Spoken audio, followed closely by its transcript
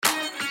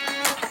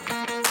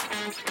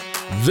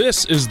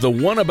This is the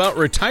One About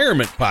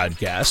Retirement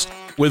podcast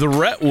with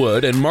Rhett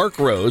Wood and Mark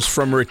Rose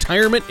from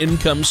Retirement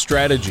Income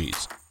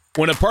Strategies.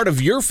 When a part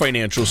of your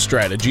financial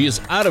strategy is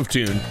out of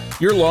tune,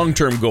 your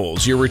long-term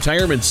goals, your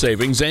retirement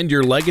savings, and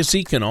your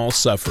legacy can all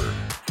suffer.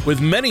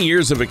 With many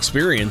years of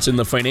experience in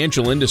the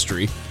financial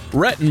industry,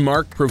 Rhett and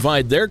Mark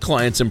provide their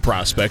clients and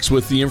prospects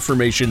with the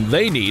information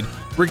they need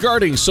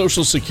regarding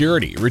Social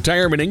Security,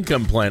 retirement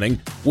income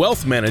planning,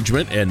 wealth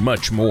management, and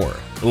much more.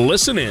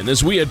 Listen in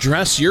as we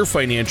address your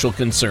financial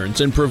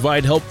concerns and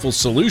provide helpful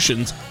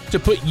solutions to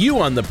put you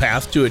on the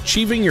path to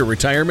achieving your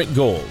retirement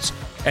goals.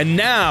 And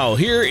now,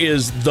 here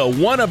is the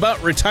One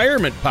About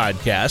Retirement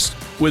podcast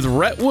with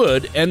Rhett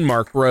Wood and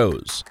Mark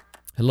Rose.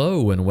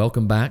 Hello, and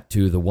welcome back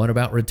to the One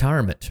About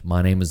Retirement.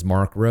 My name is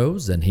Mark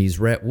Rose, and he's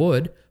Rhett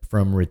Wood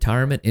from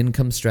Retirement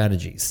Income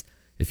Strategies.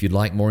 If you'd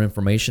like more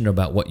information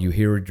about what you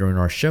hear during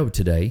our show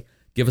today,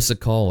 give us a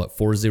call at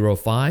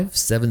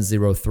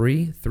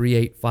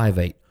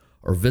 405-703-3858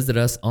 or visit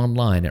us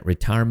online at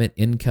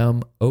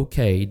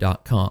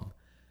retirementincomeok.com.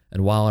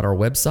 And while at our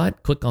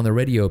website, click on the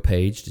radio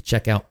page to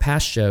check out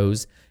past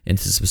shows and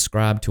to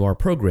subscribe to our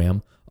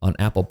program on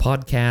Apple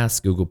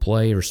Podcasts, Google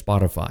Play, or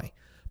Spotify.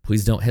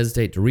 Please don't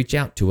hesitate to reach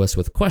out to us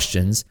with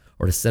questions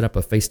or to set up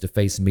a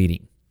face-to-face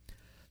meeting.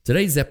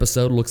 Today's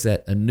episode looks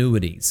at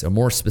annuities, or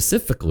more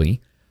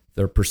specifically,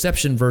 the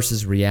perception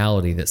versus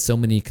reality that so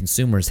many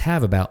consumers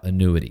have about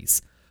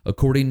annuities.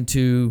 According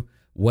to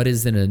What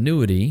is an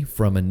Annuity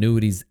from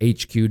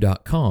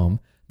annuitieshq.com,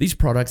 these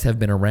products have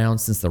been around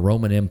since the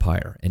Roman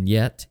Empire, and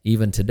yet,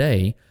 even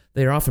today,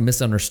 they are often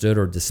misunderstood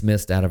or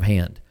dismissed out of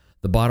hand.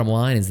 The bottom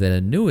line is that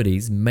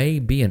annuities may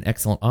be an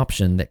excellent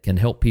option that can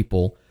help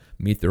people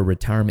meet their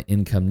retirement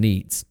income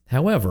needs.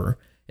 However,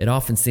 it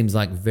often seems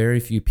like very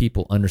few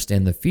people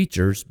understand the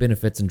features,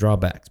 benefits, and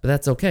drawbacks. But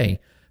that's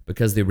okay,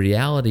 because the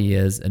reality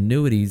is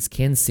annuities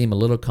can seem a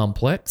little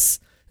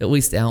complex, at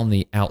least on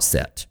the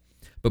outset.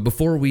 But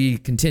before we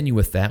continue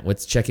with that,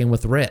 let's check in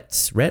with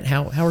Rhett. Rhett,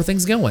 how are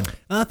things going?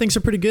 Things are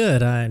pretty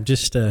good. I've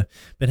just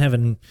been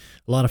having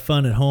a lot of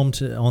fun at home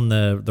on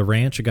the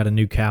ranch. I got a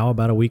new cow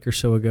about a week or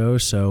so ago,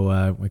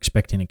 so we're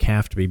expecting a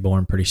calf to be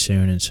born pretty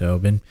soon, and so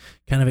been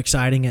kind of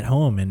exciting at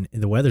home. And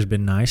the weather's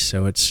been nice,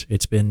 so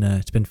it's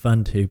been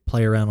fun to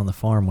play around on the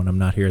farm when I'm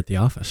not here at the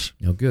office.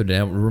 Oh, good.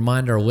 Now,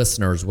 remind our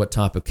listeners, what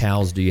type of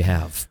cows do you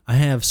have? I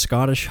have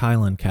Scottish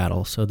Highland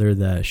cattle, so they're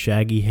the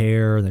shaggy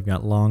hair. They've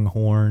got long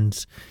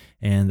horns.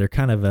 And they're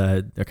kind of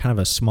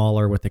a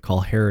smaller, what they call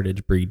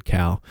heritage breed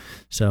cow.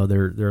 So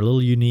they're a little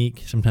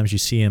unique. Sometimes you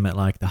see them at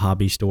like the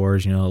hobby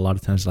stores. You know, a lot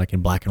of times like in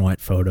black and white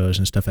photos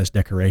and stuff as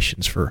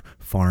decorations for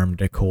farm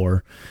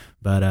decor.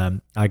 But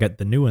I got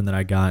the new one that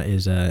I got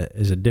is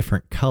a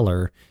different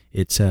color.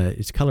 Its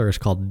color is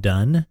called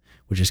dun,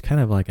 which is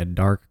kind of like a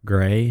dark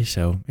gray.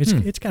 So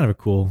it's kind of a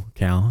cool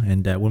cow.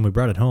 And when we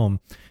brought it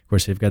home, of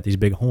course, they've got these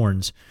big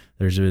horns.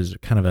 There's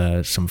kind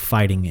of some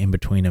fighting in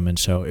between them, and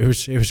so it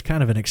was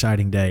kind of an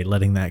exciting day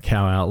letting that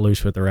cow out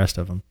loose with the rest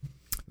of them.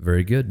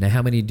 Very good. Now,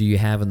 how many do you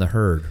have in the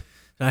herd?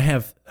 I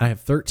have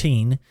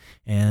 13,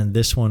 and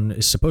this one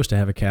is supposed to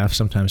have a calf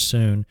sometime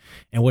soon.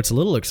 And what's a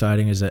little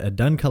exciting is a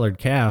dun-colored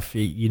calf.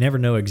 You never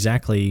know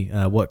exactly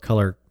what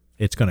color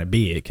it's going to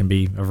be. It can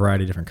be a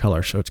variety of different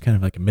colors, so it's kind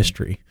of like a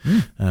mystery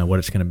what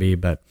it's going to be.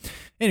 But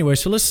anyway,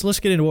 so let's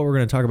get into what we're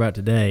going to talk about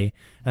today.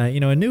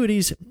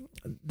 Annuities,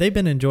 they've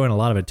been enjoying a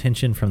lot of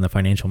attention from the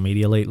financial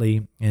media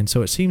lately, and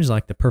so it seems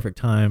like the perfect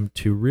time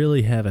to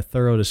really have a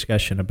thorough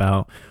discussion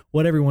about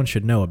what everyone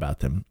should know about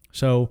them.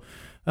 So,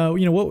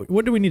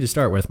 what do we need to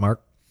start with,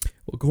 Mark?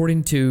 Well,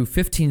 according to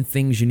 15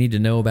 Things You Need to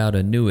Know About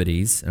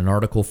Annuities, an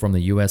article from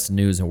the U.S.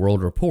 News and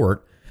World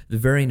Report, the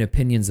varying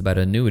opinions about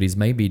annuities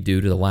may be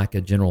due to the lack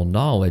of general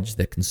knowledge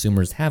that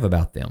consumers have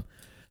about them.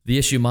 The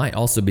issue might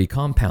also be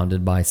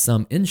compounded by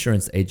some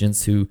insurance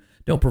agents who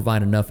don't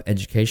provide enough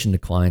education to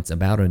clients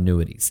about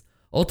annuities.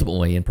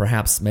 Ultimately, and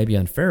perhaps maybe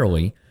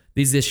unfairly,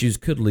 these issues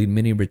could lead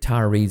many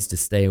retirees to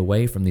stay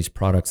away from these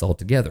products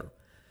altogether.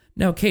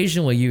 Now,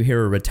 occasionally you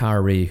hear a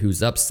retiree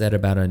who's upset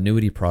about an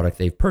annuity product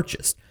they've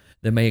purchased.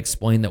 They may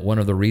explain that one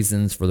of the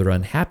reasons for their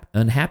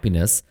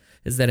unhappiness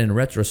is that in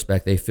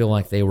retrospect they feel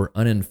like they were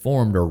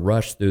uninformed or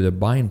rushed through the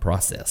buying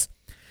process.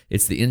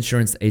 It's the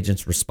insurance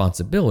agent's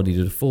responsibility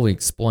to fully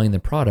explain the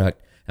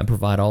product and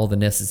provide all the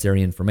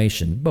necessary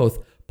information, both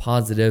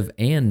positive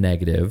and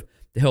negative,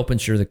 to help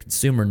ensure the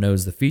consumer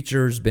knows the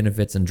features,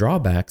 benefits, and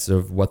drawbacks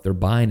of what they're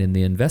buying in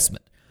the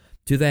investment.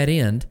 To that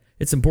end,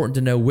 it's important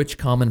to know which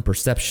common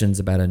perceptions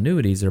about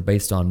annuities are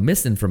based on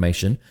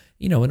misinformation,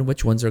 and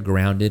which ones are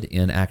grounded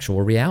in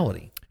actual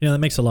reality. That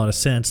makes a lot of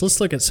sense. Let's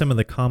look at some of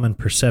the common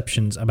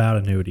perceptions about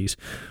annuities.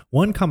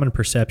 One common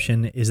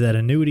perception is that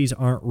annuities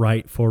aren't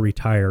right for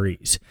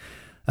retirees.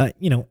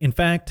 In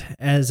fact,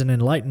 as an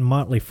enlightened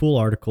Motley Fool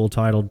article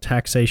titled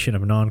Taxation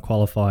of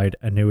Non-Qualified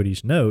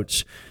Annuities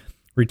notes,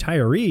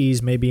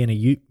 retirees may be in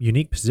a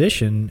unique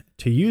position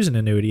to use an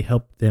annuity to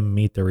help them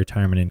meet their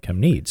retirement income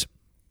needs.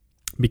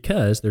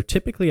 because they're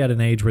typically at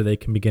an age where they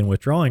can begin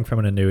withdrawing from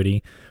an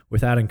annuity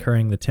without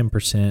incurring the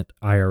 10%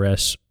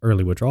 IRS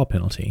early withdrawal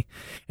penalty.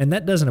 And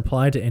that doesn't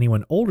apply to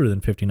anyone older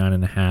than 59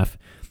 and a half.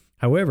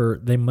 However,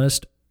 they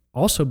must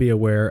also be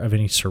aware of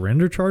any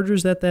surrender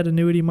charges that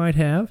annuity might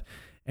have.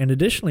 And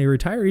additionally,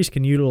 retirees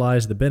can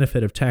utilize the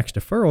benefit of tax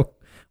deferral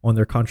on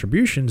their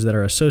contributions that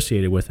are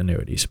associated with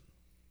annuities.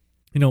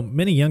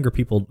 Many younger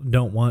people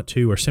don't want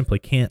to or simply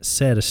can't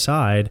set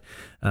aside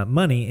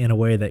money in a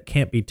way that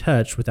can't be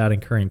touched without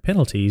incurring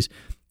penalties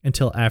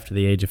until after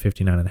the age of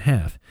 59 and a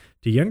half.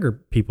 To younger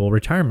people,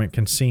 retirement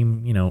can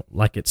seem,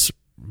 like it's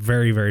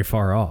very, very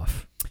far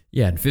off.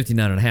 Yeah, and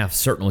 59 and a half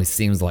certainly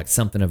seems like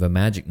something of a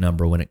magic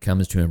number when it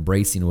comes to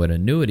embracing what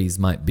annuities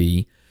might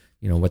be,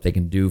 what they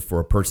can do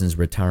for a person's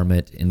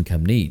retirement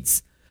income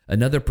needs.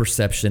 Another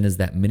perception is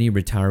that many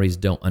retirees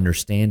don't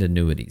understand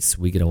annuities.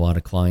 We get a lot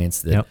of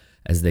clients that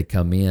as they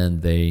come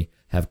in, they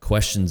have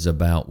questions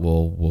about,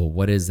 well,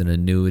 what is an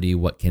annuity?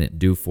 What can it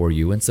do for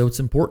you? And so it's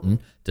important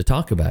to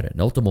talk about it.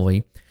 And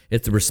ultimately,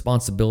 it's the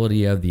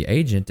responsibility of the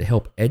agent to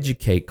help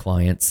educate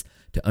clients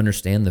to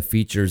understand the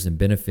features and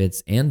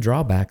benefits and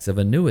drawbacks of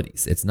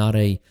annuities. It's not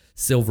a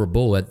silver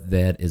bullet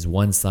that is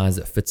one size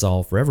that fits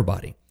all for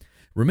everybody.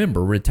 Remember,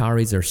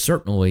 retirees are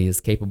certainly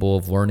as capable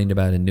of learning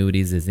about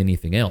annuities as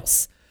anything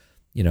else.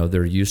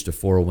 They're used to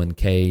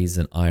 401ks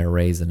and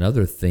IRAs and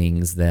other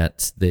things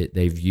that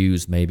they've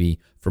used maybe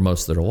for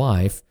most of their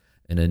life.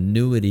 An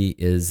annuity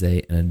is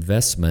an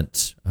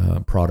investment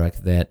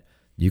product that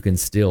you can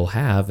still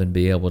have and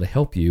be able to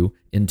help you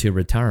into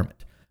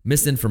retirement.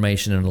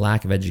 Misinformation and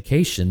lack of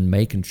education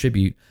may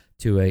contribute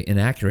to an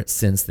inaccurate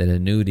sense that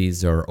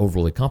annuities are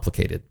overly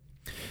complicated.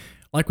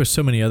 Like with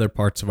so many other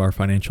parts of our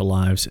financial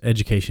lives,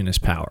 education is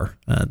power.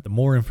 The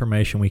more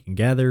information we can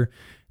gather,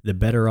 the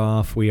better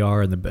off we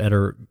are and the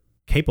better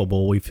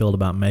capable we feel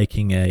about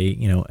making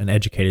an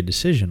educated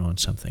decision on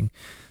something.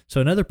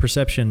 So another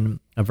perception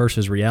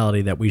versus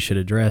reality that we should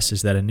address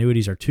is that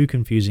annuities are too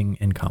confusing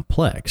and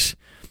complex.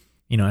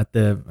 At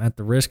the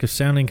risk of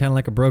sounding kind of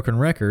like a broken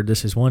record,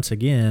 this is once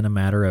again a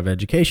matter of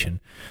education.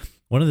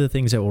 One of the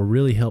things that will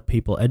really help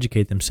people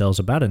educate themselves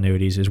about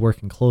annuities is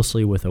working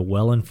closely with a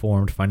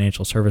well-informed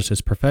financial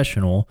services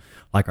professional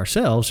like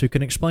ourselves who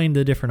can explain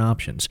the different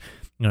options.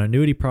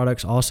 Annuity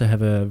products also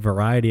have a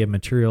variety of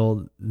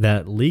material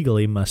that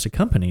legally must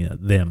accompany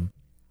them.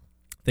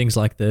 Things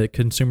like the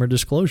consumer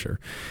disclosure.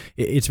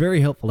 It's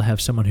very helpful to have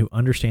someone who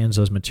understands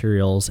those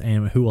materials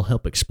and who will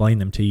help explain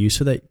them to you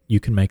so that you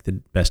can make the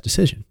best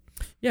decision.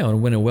 Yeah,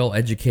 and when a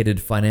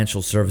well-educated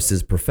financial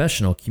services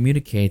professional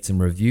communicates and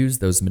reviews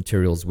those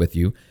materials with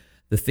you,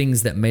 the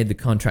things that made the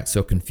contract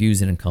so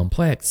confusing and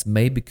complex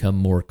may become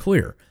more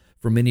clear.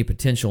 For many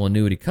potential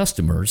annuity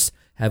customers,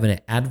 having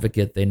an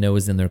advocate they know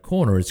is in their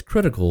corner is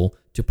critical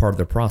to part of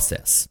the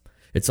process.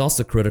 It's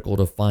also critical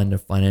to find a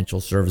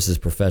financial services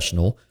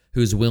professional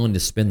who's willing to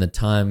spend the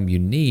time you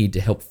need to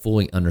help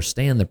fully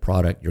understand the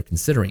product you're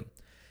considering.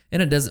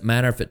 And it doesn't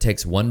matter if it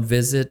takes 1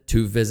 visit,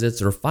 2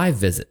 visits, or 5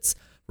 visits.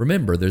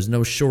 Remember, there's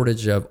no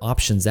shortage of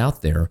options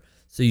out there,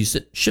 so you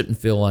shouldn't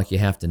feel like you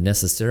have to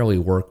necessarily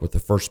work with the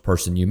first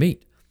person you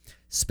meet.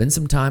 Spend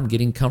some time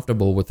getting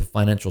comfortable with the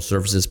financial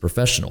services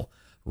professional.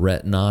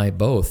 Rhett and I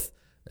both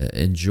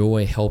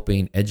enjoy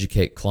helping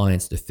educate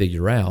clients to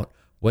figure out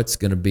what's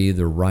going to be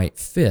the right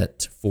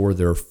fit for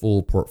their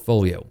full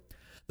portfolio.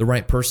 The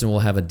right person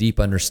will have a deep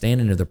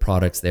understanding of the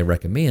products they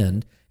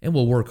recommend and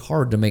will work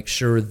hard to make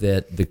sure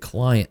that the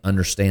client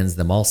understands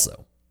them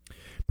also.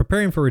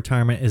 Preparing for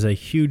retirement is a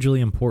hugely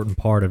important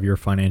part of your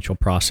financial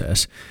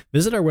process.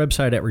 Visit our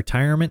website at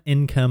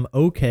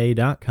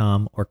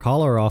retirementincomeok.com or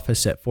call our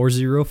office at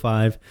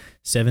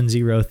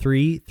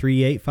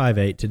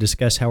 405-703-3858 to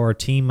discuss how our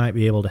team might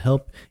be able to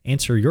help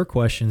answer your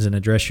questions and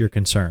address your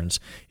concerns.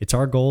 It's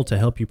our goal to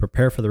help you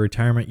prepare for the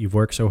retirement you've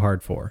worked so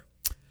hard for.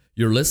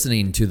 You're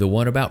listening to The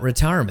One About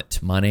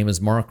Retirement. My name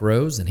is Mark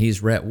Rose, and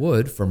he's Rhett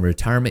Wood from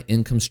Retirement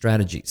Income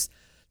Strategies.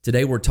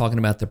 Today, we're talking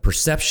about the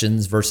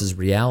perceptions versus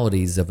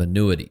realities of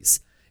annuities.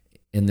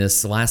 In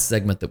this last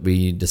segment that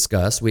we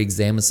discussed, we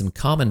examined some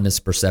common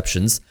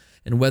misperceptions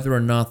and whether or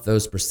not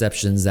those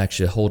perceptions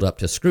actually hold up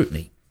to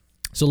scrutiny.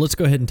 So let's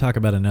go ahead and talk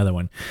about another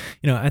one.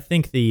 I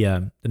think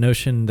the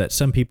notion that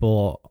some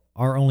people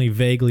are only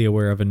vaguely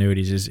aware of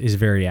annuities is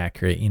very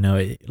accurate.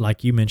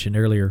 Like you mentioned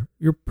earlier,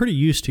 you're pretty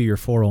used to your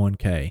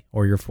 401k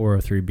or your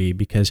 403b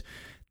because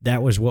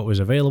that was what was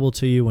available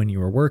to you when you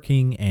were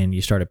working and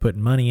you started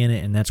putting money in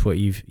it, and that's what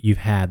you've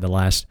had the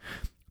last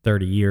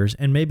 30 years.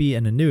 And maybe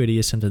an annuity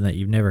is something that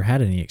you've never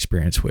had any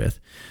experience with.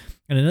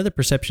 And another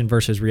perception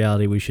versus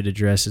reality we should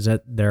address is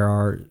that there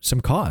are some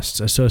costs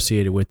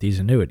associated with these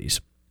annuities.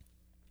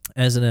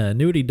 As an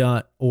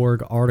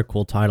annuity.org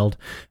article titled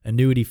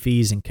Annuity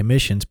Fees and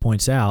Commissions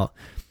points out,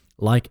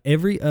 like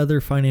every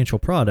other financial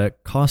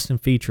product, costs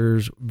and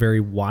features vary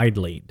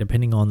widely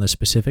depending on the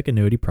specific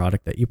annuity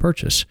product that you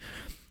purchase.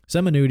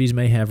 Some annuities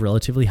may have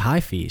relatively high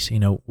fees.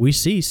 We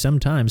see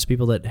sometimes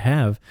people that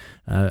have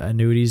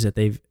annuities that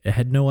they've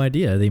had no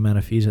idea the amount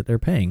of fees that they're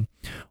paying,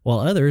 while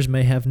others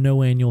may have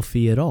no annual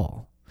fee at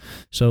all.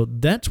 So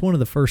that's one of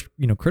the first,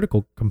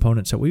 critical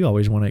components that we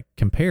always want to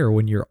compare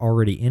when you're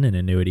already in an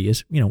annuity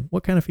is,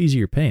 what kind of fees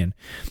you're paying.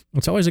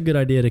 It's always a good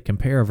idea to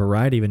compare a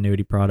variety of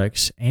annuity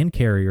products and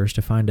carriers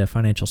to find a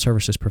financial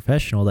services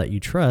professional that you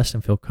trust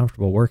and feel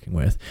comfortable working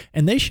with.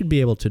 And they should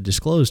be able to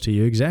disclose to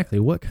you exactly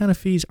what kind of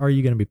fees are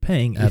you going to be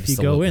paying if you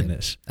go in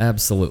this.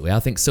 Absolutely. I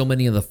think so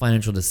many of the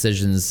financial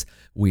decisions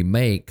we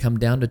make come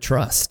down to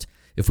trust.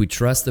 If we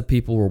trust the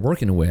people we're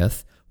working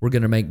with, we're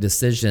going to make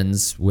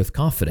decisions with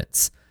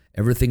confidence.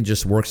 Everything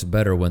just works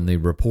better when the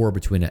rapport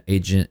between an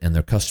agent and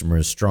their customer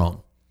is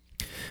strong.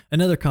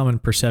 Another common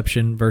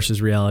perception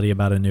versus reality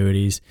about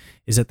annuities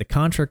is that the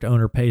contract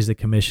owner pays the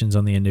commissions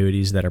on the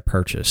annuities that are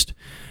purchased.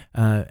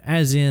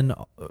 As in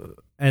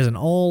an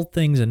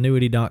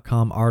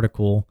allthingsannuity.com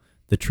article,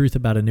 The Truth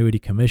About Annuity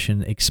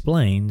Commission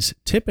explains,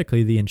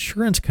 typically the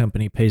insurance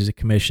company pays the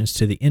commissions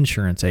to the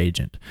insurance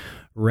agent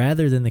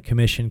rather than the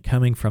commission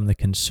coming from the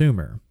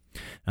consumer.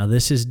 Now,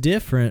 this is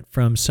different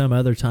from some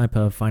other type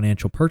of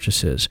financial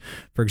purchases.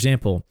 For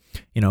example,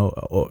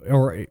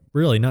 or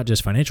really not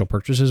just financial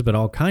purchases, but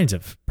all kinds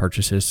of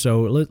purchases.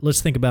 So let's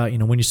think about,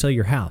 when you sell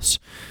your house.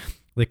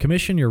 The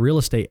commission your real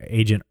estate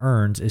agent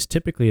earns is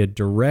typically a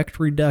direct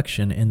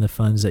reduction in the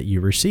funds that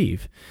you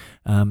receive.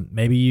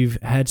 Maybe you've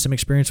had some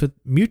experience with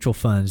mutual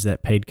funds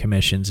that paid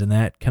commissions, and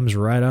that comes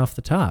right off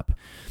the top.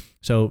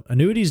 So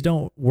annuities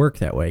don't work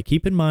that way.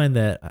 Keep in mind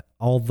that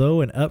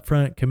although an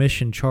upfront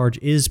commission charge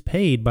is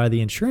paid by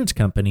the insurance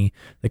company,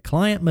 the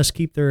client must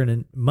keep their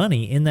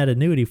money in that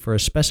annuity for a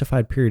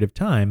specified period of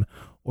time,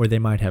 or they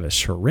might have a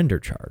surrender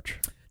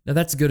charge. Now,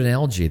 that's a good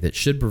analogy that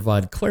should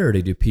provide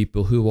clarity to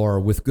people who are,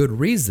 with good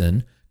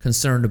reason,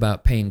 concerned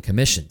about paying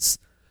commissions.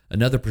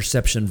 Another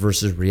perception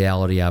versus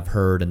reality I've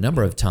heard a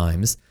number of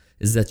times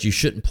is that you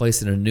shouldn't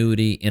place an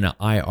annuity in an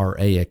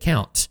IRA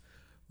account.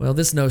 Well,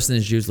 this notion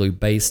is usually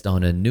based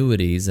on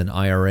annuities and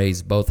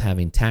IRAs both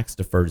having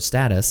tax-deferred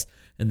status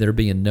and there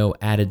being no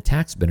added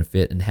tax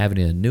benefit in having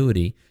an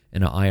annuity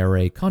in an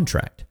IRA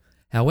contract.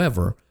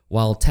 However,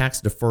 while tax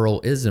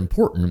deferral is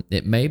important,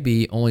 it may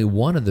be only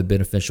one of the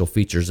beneficial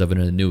features of an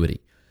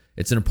annuity.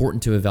 It's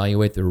important to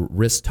evaluate the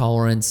risk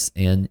tolerance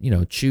and,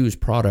 choose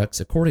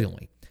products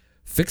accordingly.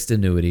 Fixed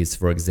annuities,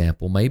 for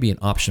example, may be an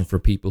option for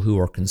people who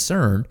are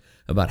concerned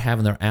about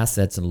having their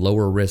assets in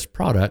lower risk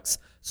products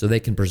so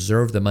they can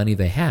preserve the money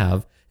they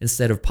have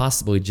instead of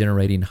possibly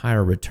generating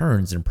higher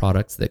returns in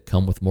products that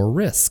come with more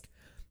risk.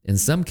 In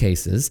some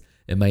cases,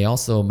 it may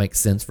also make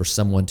sense for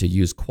someone to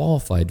use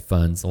qualified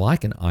funds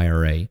like an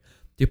IRA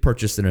to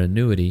purchase an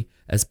annuity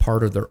as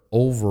part of their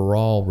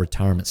overall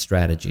retirement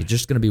strategy.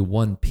 Just going to be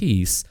one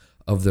piece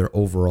of their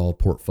overall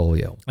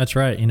portfolio. That's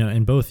right.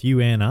 And both you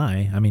and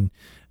I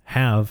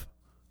have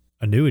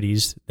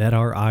annuities that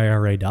are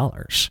IRA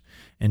dollars.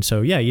 And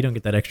so, you don't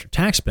get that extra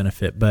tax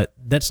benefit, but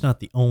that's not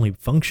the only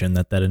function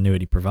that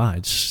annuity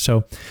provides.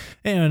 So,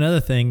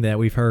 another thing that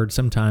we've heard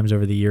sometimes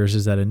over the years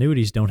is that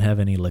annuities don't have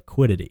any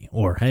liquidity,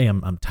 or, hey,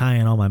 I'm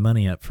tying all my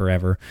money up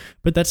forever.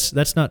 But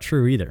that's not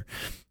true either.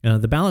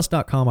 The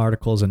Balance.com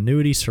article's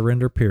Annuity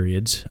Surrender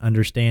Periods,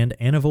 Understand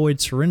and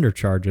Avoid Surrender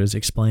Charges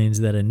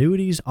explains that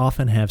annuities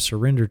often have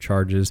surrender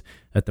charges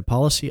that the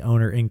policy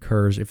owner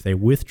incurs if they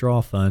withdraw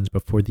funds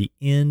before the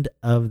end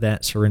of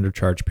that surrender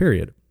charge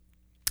period.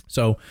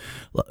 So,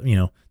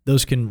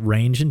 those can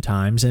range in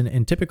times,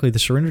 and typically the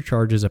surrender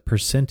charge is a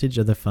percentage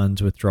of the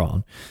funds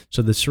withdrawn.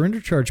 So the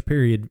surrender charge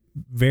period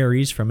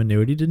varies from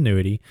annuity to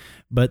annuity,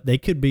 but they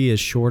could be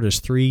as short as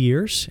 3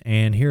 years,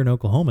 and here in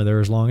Oklahoma, they're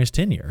as long as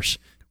 10 years.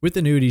 With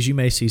annuities, you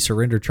may see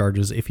surrender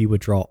charges if you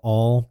withdraw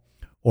all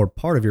or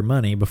part of your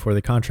money before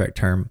the contract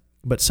term,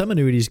 but some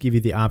annuities give you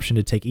the option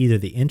to take either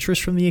the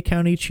interest from the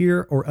account each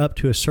year or up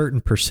to a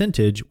certain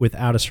percentage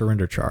without a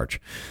surrender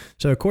charge.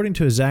 So according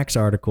to a Zacks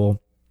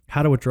article,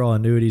 How to Withdraw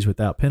Annuities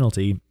Without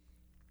Penalty,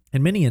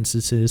 in many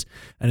instances,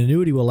 an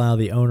annuity will allow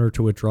the owner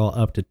to withdraw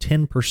up to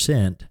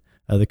 10%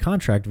 of the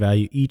contract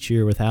value each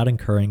year without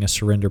incurring a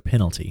surrender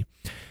penalty.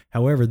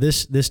 However,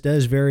 this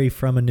does vary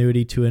from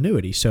annuity to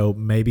annuity. So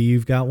maybe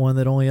you've got one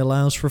that only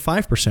allows for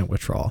 5%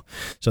 withdrawal.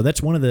 So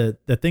that's one of the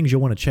things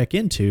you'll want to check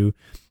into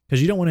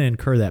because you don't want to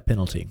incur that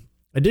penalty.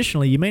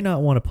 Additionally, you may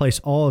not want to place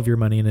all of your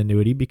money in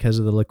annuity because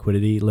of the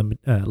liquidity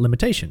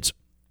limitations.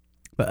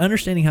 But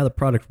understanding how the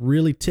product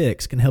really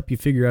ticks can help you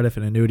figure out if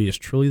an annuity is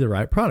truly the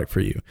right product for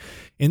you.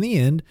 In the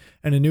end,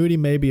 an annuity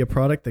may be a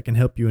product that can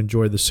help you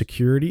enjoy the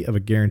security of a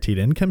guaranteed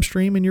income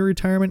stream in your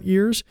retirement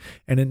years,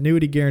 and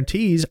annuity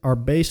guarantees are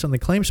based on the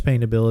claims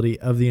paying ability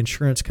of the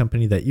insurance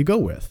company that you go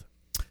with.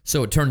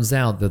 So it turns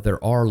out that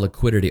there are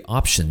liquidity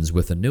options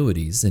with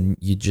annuities, and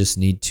you just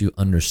need to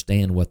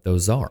understand what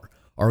those are.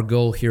 Our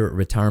goal here at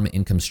Retirement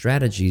Income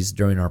Strategies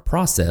during our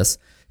process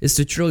is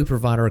to truly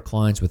provide our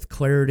clients with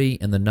clarity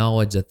and the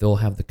knowledge that they'll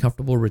have the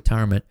comfortable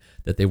retirement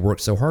that they work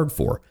so hard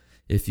for.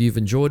 If you've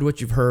enjoyed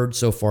what you've heard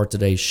so far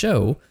today's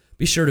show,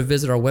 be sure to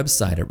visit our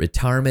website at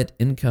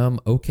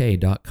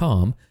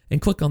retirementincomeok.com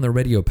and click on the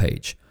radio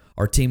page.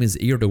 Our team is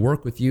eager to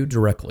work with you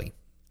directly.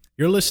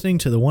 You're listening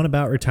to The One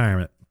About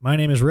Retirement. My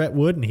name is Rhett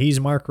Wood, and he's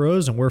Mark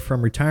Rose, and we're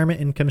from Retirement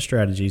Income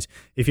Strategies.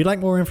 If you'd like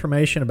more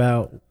information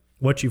about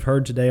what you've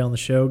heard today on the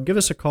show, give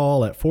us a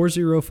call at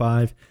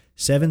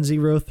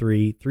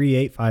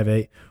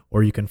 405-703-3858,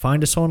 or you can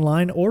find us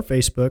online or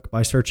Facebook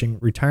by searching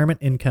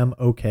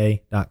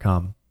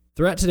retirementincomeok.com.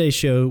 Throughout today's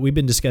show, we've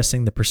been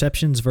discussing the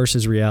perceptions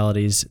versus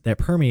realities that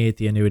permeate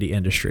the annuity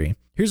industry.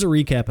 Here's a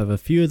recap of a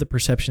few of the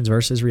perceptions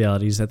versus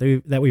realities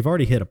that we've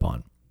already hit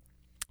upon.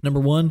 Number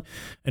one,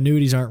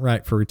 annuities aren't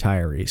right for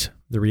retirees.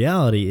 The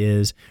reality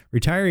is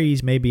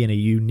retirees may be in a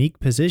unique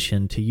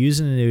position to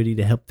use an annuity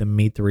to help them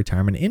meet the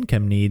retirement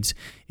income needs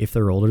if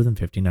they're older than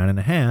 59 and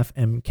a half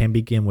and can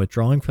begin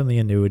withdrawing from the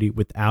annuity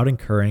without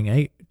incurring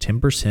a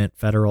 10%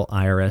 federal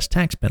IRS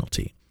tax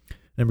penalty.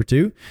 Number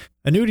two,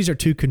 annuities are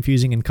too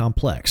confusing and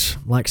complex.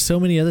 Like so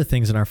many other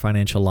things in our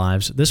financial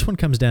lives, this one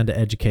comes down to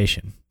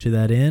education. To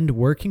that end,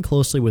 working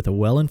closely with a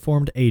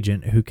well-informed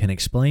agent who can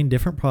explain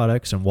different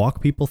products and walk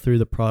people through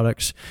the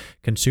product's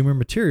consumer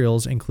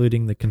materials,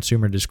 including the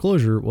consumer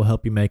disclosure, will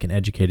help you make an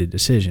educated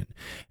decision.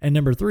 And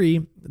number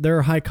three, there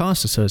are high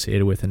costs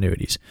associated with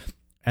annuities.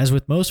 As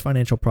with most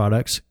financial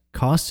products,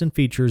 costs and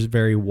features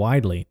vary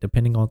widely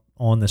depending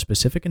on the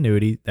specific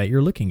annuity that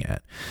you're looking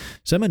at.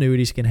 Some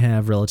annuities can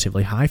have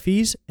relatively high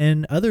fees,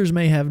 and others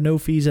may have no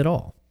fees at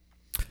all.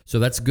 So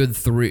that's good.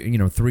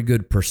 Three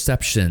good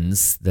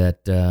perceptions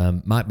that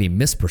might be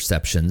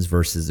misperceptions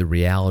versus the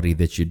reality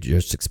that you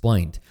just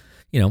explained.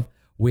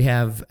 We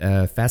have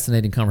a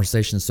fascinating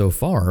conversation so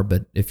far,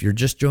 but if you're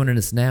just joining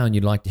us now and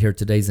you'd like to hear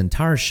today's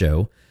entire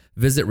show,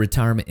 visit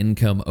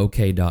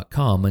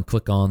retirementincomeok.com and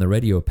click on the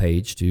radio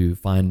page to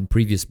find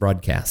previous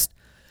broadcasts.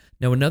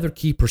 Now, another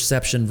key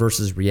perception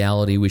versus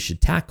reality we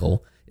should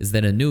tackle is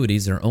that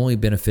annuities are only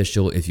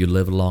beneficial if you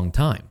live a long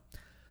time.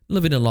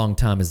 Living a long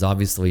time is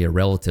obviously a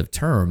relative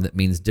term that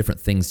means different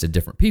things to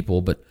different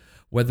people, but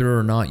whether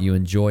or not you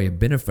enjoy a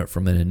benefit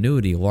from an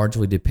annuity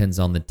largely depends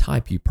on the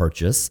type you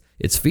purchase,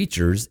 its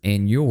features,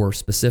 and your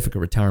specific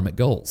retirement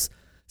goals.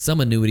 Some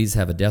annuities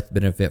have a death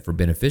benefit for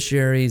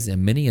beneficiaries,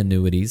 and many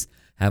annuities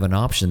have an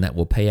option that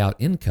will pay out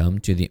income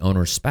to the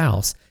owner's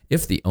spouse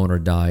if the owner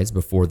dies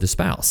before the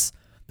spouse.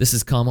 This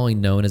is commonly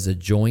known as a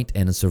joint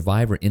and a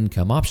survivor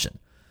income option.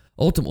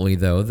 Ultimately,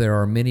 though, there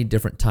are many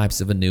different types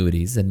of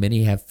annuities, and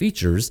many have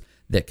features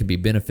that can be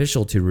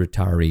beneficial to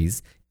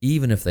retirees,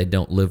 even if they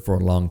don't live for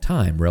a long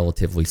time,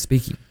 relatively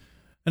speaking.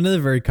 Another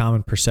very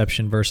common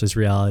perception versus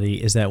reality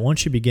is that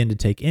once you begin to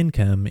take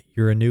income,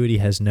 your annuity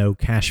has no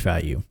cash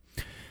value.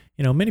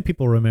 Many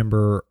people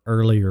remember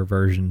earlier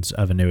versions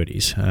of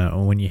annuities.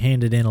 When you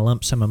handed in a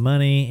lump sum of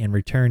money, in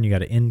return, you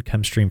got an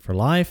income stream for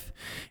life.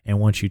 And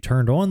once you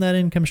turned on that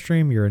income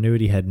stream, your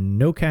annuity had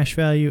no cash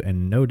value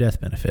and no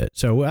death benefit.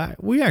 So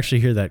we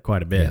actually hear that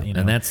quite a bit.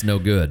 And that's no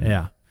good.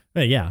 Yeah.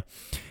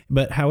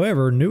 But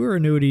however, newer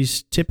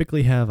annuities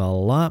typically have a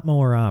lot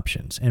more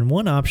options. And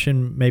one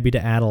option may be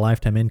to add a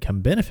lifetime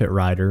income benefit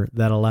rider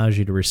that allows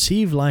you to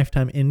receive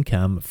lifetime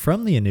income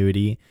from the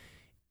annuity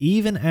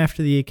even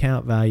after the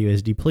account value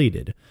is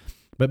depleted.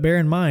 But bear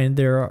in mind,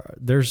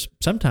 there's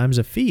sometimes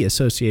a fee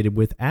associated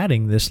with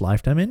adding this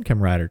lifetime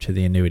income rider to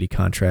the annuity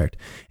contract.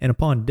 And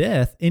upon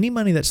death, any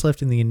money that's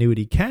left in the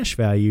annuity cash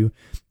value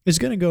is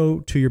going to go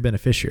to your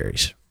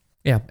beneficiaries.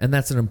 Yeah, and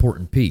that's an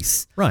important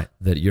piece. Right.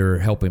 That you're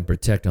helping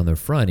protect on the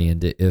front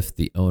end. If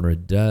the owner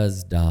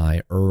does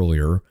die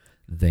earlier,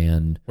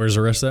 then where's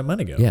the rest of that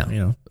money go?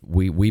 Yeah.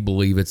 We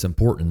believe it's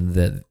important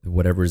that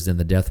whatever is in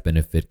the death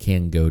benefit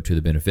can go to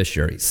the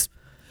beneficiaries.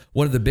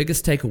 One of the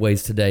biggest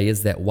takeaways today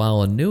is that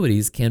while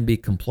annuities can be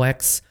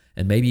complex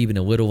and maybe even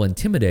a little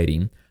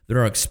intimidating, there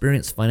are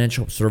experienced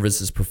financial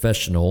services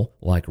professionals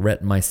like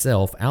Rhett and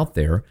myself out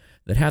there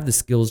that have the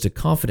skills to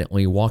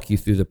confidently walk you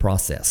through the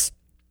process.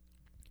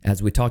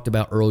 As we talked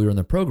about earlier in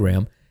the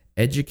program,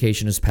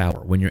 education is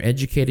power. When you're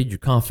educated, you're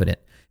confident.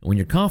 And when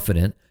you're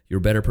confident, you're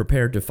better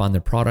prepared to find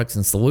the products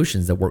and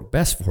solutions that work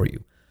best for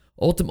you.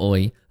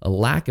 Ultimately, a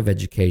lack of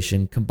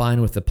education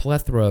combined with a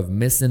plethora of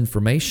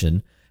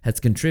misinformation has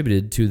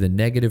contributed to the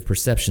negative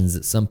perceptions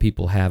that some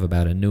people have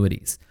about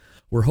annuities.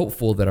 We're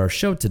hopeful that our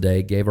show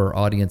today gave our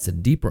audience a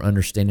deeper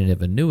understanding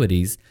of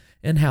annuities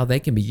and how they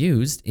can be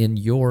used in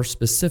your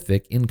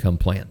specific income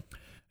plan.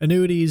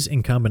 Annuities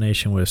in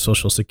combination with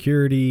Social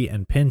Security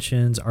and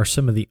pensions are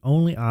some of the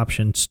only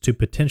options to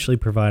potentially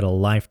provide a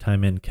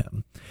lifetime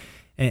income.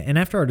 And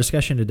after our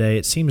discussion today,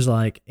 it seems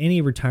like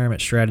any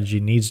retirement strategy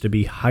needs to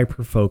be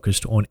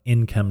hyper-focused on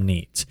income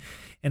needs.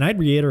 And I'd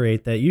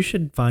reiterate that you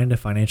should find a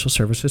financial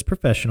services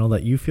professional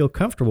that you feel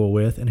comfortable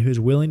with and who's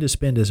willing to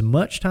spend as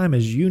much time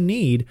as you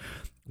need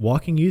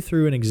walking you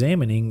through and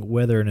examining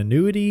whether an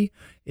annuity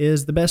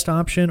is the best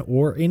option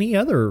or any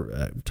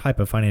other type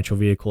of financial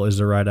vehicle is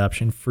the right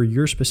option for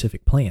your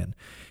specific plan.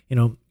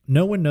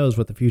 No one knows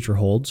what the future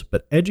holds,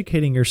 but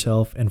educating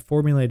yourself and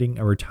formulating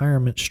a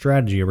retirement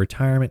strategy, a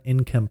retirement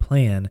income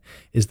plan,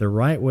 is the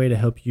right way to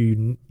help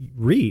you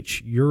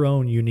reach your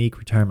own unique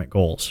retirement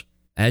goals.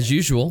 As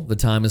usual, the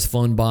time has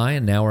flown by,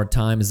 and now our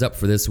time is up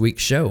for this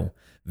week's show.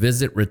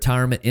 Visit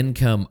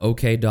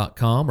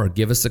retirementincomeok.com or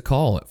give us a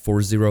call at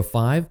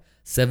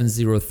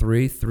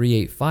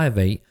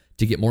 405-703-3858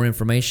 to get more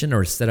information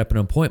or set up an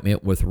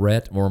appointment with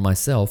Rhett or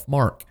myself,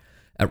 Mark.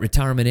 At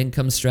Retirement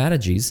Income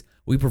Strategies,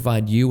 we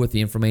provide you with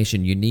the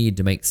information you need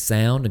to make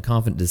sound and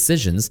confident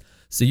decisions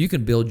so you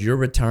can build your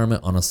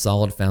retirement on a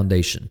solid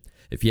foundation.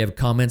 If you have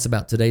comments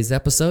about today's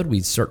episode,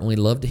 we'd certainly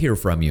love to hear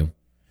from you.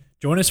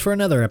 Join us for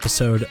another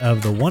episode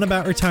of The One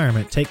About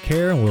Retirement. Take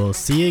care, and we'll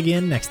see you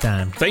again next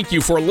time. Thank you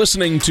for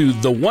listening to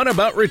the One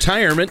About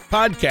Retirement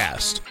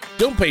podcast.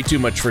 Don't pay too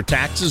much for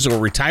taxes or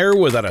retire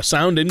without a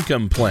sound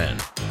income plan.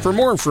 For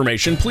more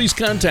information, please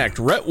contact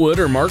Rhett Wood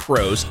or Mark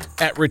Rose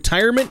at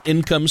Retirement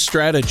Income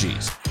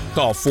Strategies.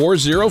 Call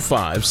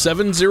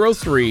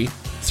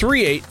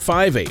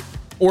 405-703-3858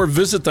 or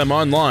visit them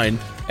online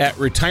at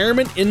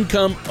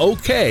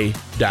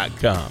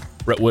retirementincomeok.com.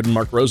 Rhett Wood and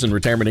Mark Rose and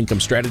Retirement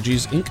Income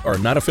Strategies, Inc. are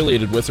not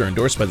affiliated with or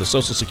endorsed by the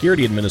Social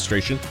Security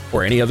Administration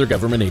or any other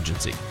government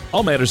agency.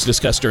 All matters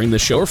discussed during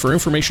this show are for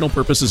informational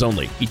purposes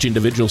only. Each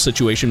individual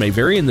situation may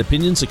vary, and the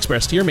opinions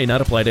expressed here may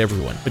not apply to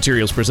everyone.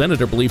 Materials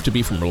presented are believed to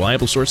be from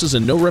reliable sources,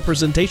 and no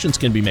representations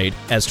can be made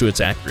as to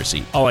its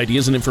accuracy. All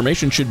ideas and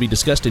information should be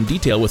discussed in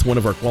detail with one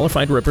of our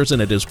qualified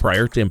representatives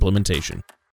prior to implementation.